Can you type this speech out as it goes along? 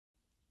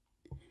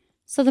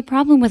So the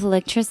problem with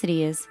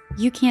electricity is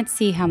you can't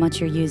see how much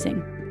you're using.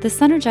 The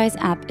Sunergise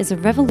app is a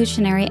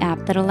revolutionary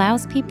app that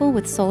allows people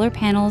with solar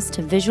panels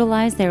to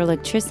visualize their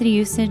electricity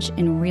usage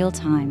in real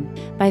time.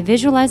 By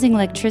visualizing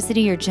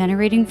electricity you're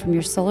generating from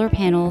your solar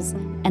panels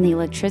and the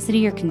electricity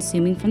you're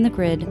consuming from the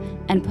grid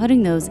and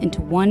putting those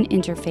into one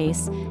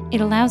interface, it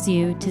allows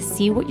you to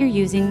see what you're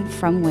using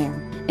from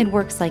where. It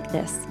works like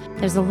this.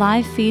 There's a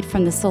live feed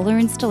from the solar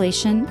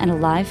installation and a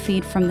live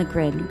feed from the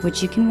grid,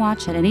 which you can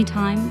watch at any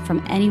time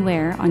from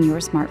anywhere on your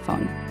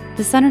smartphone.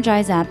 The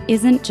Sunergise app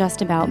isn't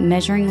just about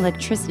measuring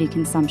electricity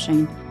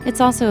consumption,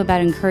 it's also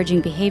about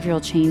encouraging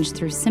behavioral change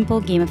through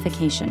simple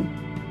gamification.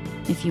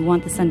 If you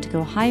want the sun to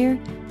go higher,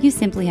 you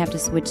simply have to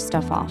switch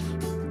stuff off.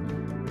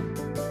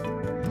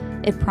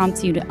 It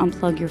prompts you to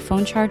unplug your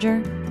phone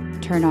charger,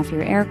 turn off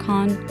your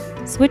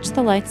aircon, switch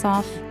the lights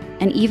off,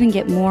 and even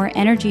get more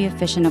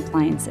energy-efficient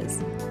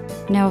appliances.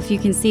 Now, if you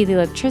can see the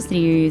electricity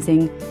you're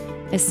using,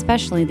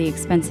 especially the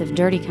expensive,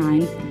 dirty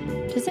kind,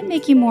 does it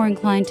make you more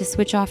inclined to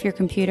switch off your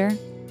computer?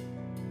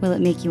 Will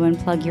it make you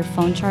unplug your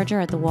phone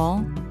charger at the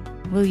wall?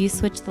 Will you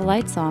switch the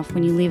lights off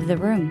when you leave the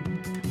room?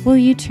 Will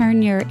you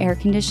turn your air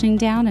conditioning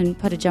down and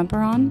put a jumper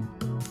on?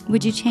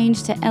 Would you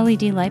change to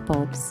LED light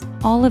bulbs?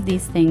 All of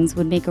these things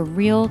would make a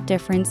real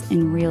difference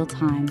in real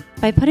time.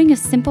 By putting a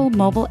simple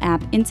mobile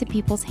app into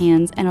people's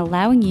hands and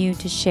allowing you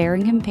to share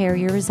and compare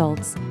your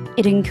results,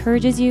 it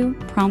encourages you,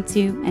 prompts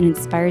you, and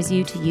inspires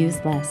you to use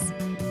less.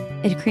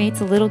 It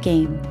creates a little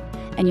game,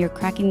 and you're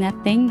cracking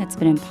that thing that's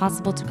been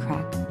impossible to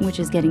crack, which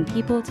is getting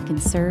people to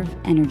conserve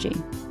energy.